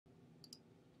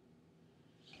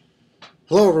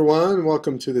Hello everyone,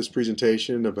 welcome to this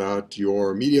presentation about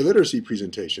your media literacy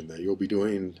presentation that you'll be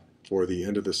doing for the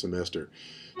end of the semester.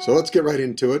 So let's get right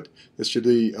into it. This should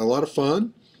be a lot of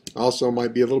fun. Also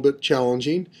might be a little bit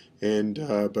challenging,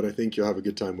 but I think you'll have a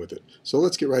good time with it. So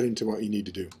let's get right into what you need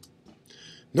to do.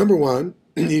 Number one,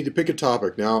 you need to pick a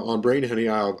topic. Now on Brain Honey,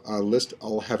 I'll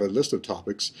have a list of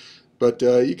topics, but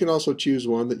you can also choose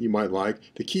one that you might like.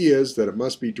 The key is that it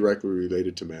must be directly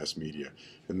related to mass media,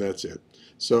 and that's it.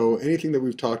 So anything that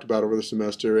we've talked about over the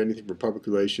semester, anything from public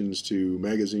relations to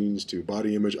magazines to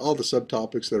body image, all the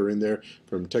subtopics that are in there,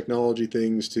 from technology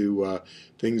things to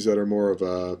things that are more of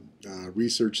a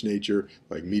research nature,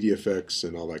 like media effects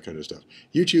and all that kind of stuff.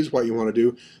 You choose what you want to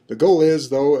do. The goal is,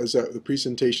 though, is that the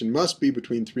presentation must be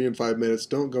between 3 and 5 minutes.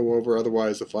 Don't go over,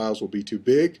 otherwise the files will be too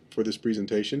big for this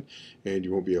presentation and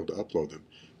you won't be able to upload them.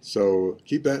 So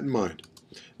keep that in mind.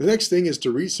 The next thing is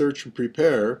to research and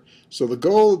prepare. So the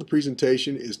goal of the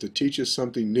presentation is to teach us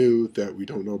something new that we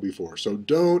don't know before. So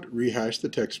don't rehash the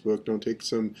textbook. Don't take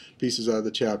some pieces out of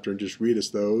the chapter and just read us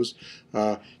those.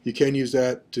 You can use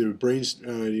that to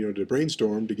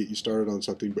brainstorm to get you started on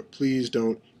something, but please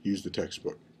don't use the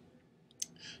textbook.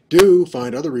 Do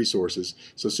find other resources.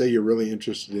 So say you're really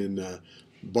interested in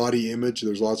body image.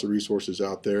 There's lots of resources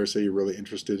out there. Say you're really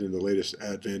interested in the latest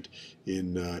advent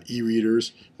in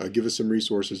e-readers. Give us some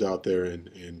resources out there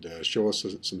and show us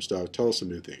some stuff. Tell us some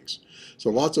new things. So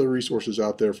lots of resources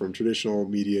out there, from traditional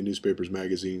media, newspapers,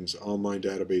 magazines, online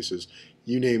databases,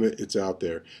 you name it, it's out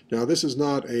there. Now this is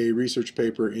not a research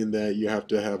paper in that you have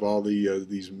to have all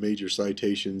these major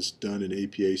citations done in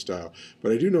APA style,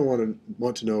 but I do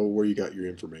want to know where you got your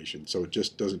information, so it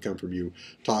just doesn't come from you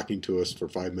talking to us for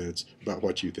 5 minutes about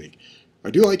what you think.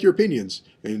 I do like your opinions,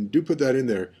 and do put that in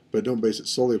there, but don't base it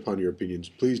solely upon your opinions.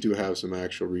 Please do have some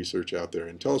actual research out there,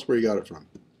 and tell us where you got it from.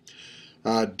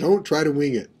 Don't try to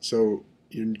wing it. So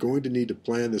you're going to need to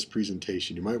plan this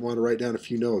presentation. You might want to write down a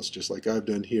few notes, just like I've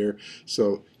done here,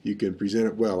 so you can present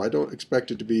it well. I don't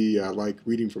expect it to be like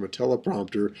reading from a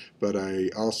teleprompter, but I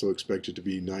also expect it to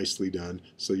be nicely done,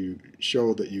 so you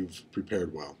show that you've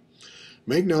prepared well.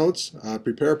 Make notes,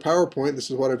 prepare a PowerPoint. This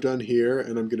is what I've done here,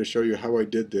 and I'm going to show you how I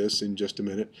did this in just a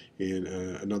minute in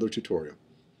another tutorial.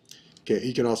 Okay,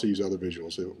 you can also use other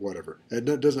visuals, whatever. It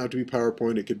doesn't have to be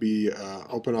PowerPoint. It could be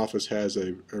OpenOffice has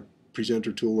a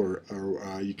presenter tool,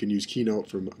 or you can use Keynote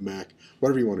from Mac,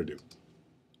 whatever you want to do.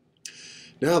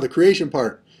 Now the creation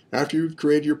part. After you've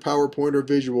created your PowerPoint or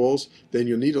visuals, then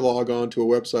you'll need to log on to a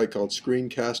website called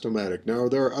Screencast-O-Matic. Now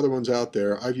there are other ones out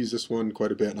there. I've used this one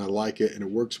quite a bit and I like it, and it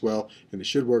works well, and it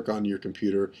should work on your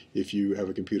computer if you have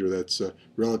a computer that's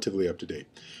relatively up to date.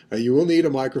 You will need a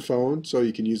microphone, so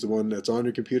you can use the one that's on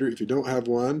your computer. If you don't have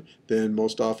one, then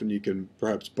most often you can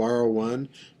perhaps borrow one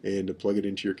and plug it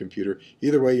into your computer.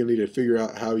 Either way, you'll need to figure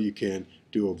out how you can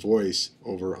do a voice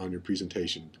over on your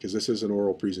presentation, because this is an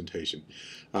oral presentation.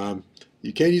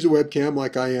 You can use a webcam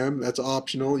like I am. That's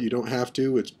optional. You don't have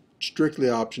to. It's strictly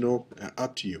optional.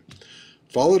 Up to you.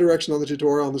 Follow the direction on the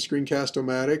tutorial on the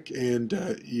Screencast-O-Matic,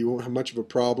 and you won't have much of a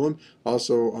problem.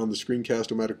 Also, on the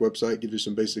Screencast-O-Matic website, gives you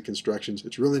some basic instructions.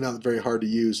 It's really not very hard to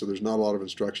use, so there's not a lot of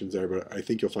instructions there, but I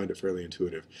think you'll find it fairly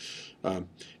intuitive.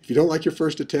 If you don't like your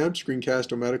first attempt,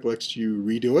 Screencast-O-Matic lets you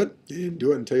redo it and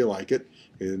do it until you like it.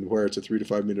 And where it's a 3 to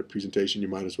 5 minute presentation, you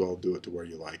might as well do it to where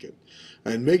you like it.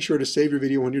 And make sure to save your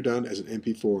video when you're done as an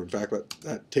MP4. In fact,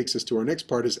 that takes us to our next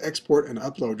part, is export and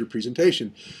upload your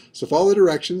presentation. So follow the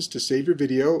directions to save your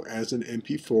video as an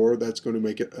MP4. That's going to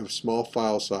make it a small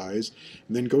file size.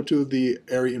 And then go to the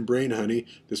area in Brain Honey.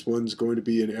 This one's going to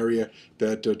be an area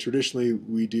that traditionally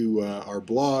we do our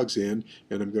blogs in,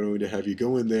 and I'm going to have you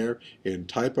go in there and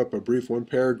type up a brief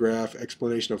 1-paragraph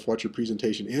explanation of what your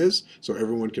presentation is, so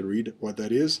everyone can read what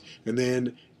that is, and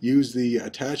then use the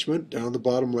attachment down on the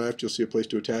bottom left. You'll see a place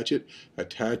to attach it.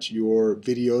 Attach your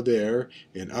video there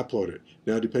and upload it.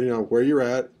 Now, depending on where you're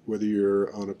at, whether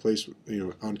you're on a place,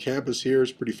 on campus here,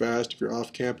 it's pretty fast. If you're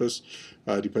off campus,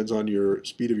 depends on your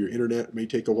speed of your internet. It may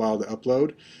take a while to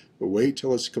upload, but wait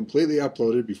till it's completely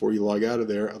uploaded before you log out of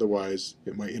there. Otherwise,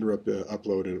 it might interrupt the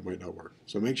upload and it might not work.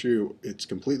 So make sure it's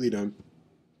completely done.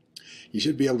 You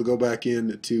should be able to go back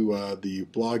into the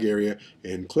blog area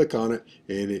and click on it,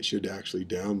 and it should actually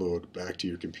download back to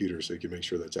your computer, so you can make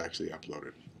sure that's actually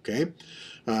uploaded. Okay?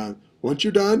 Once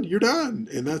you're done,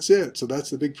 and that's it. So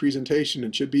that's the big presentation.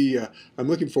 It should be, I'm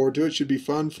looking forward to it. It should be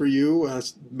fun for you.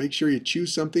 Make sure you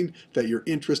choose something that you're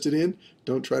interested in.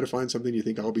 Don't try to find something you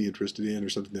think I'll be interested in, or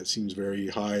something that seems very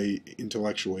high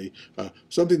intellectually.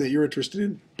 Something that you're interested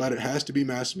in, but it has to be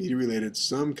mass media related,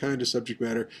 some kind of subject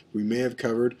matter we may have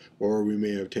covered or we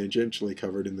may have tangentially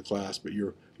covered in the class, but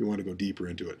you want to go deeper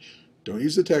into it. Don't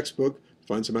use the textbook.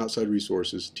 find some outside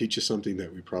resources, teach you something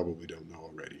that we probably don't know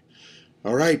already.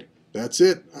 All right, that's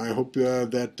it. I hope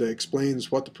that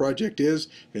explains what the project is,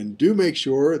 and do make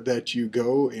sure that you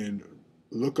go and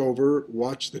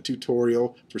watch the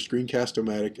tutorial for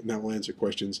Screencast-O-Matic, and that will answer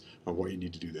questions on what you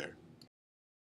need to do there.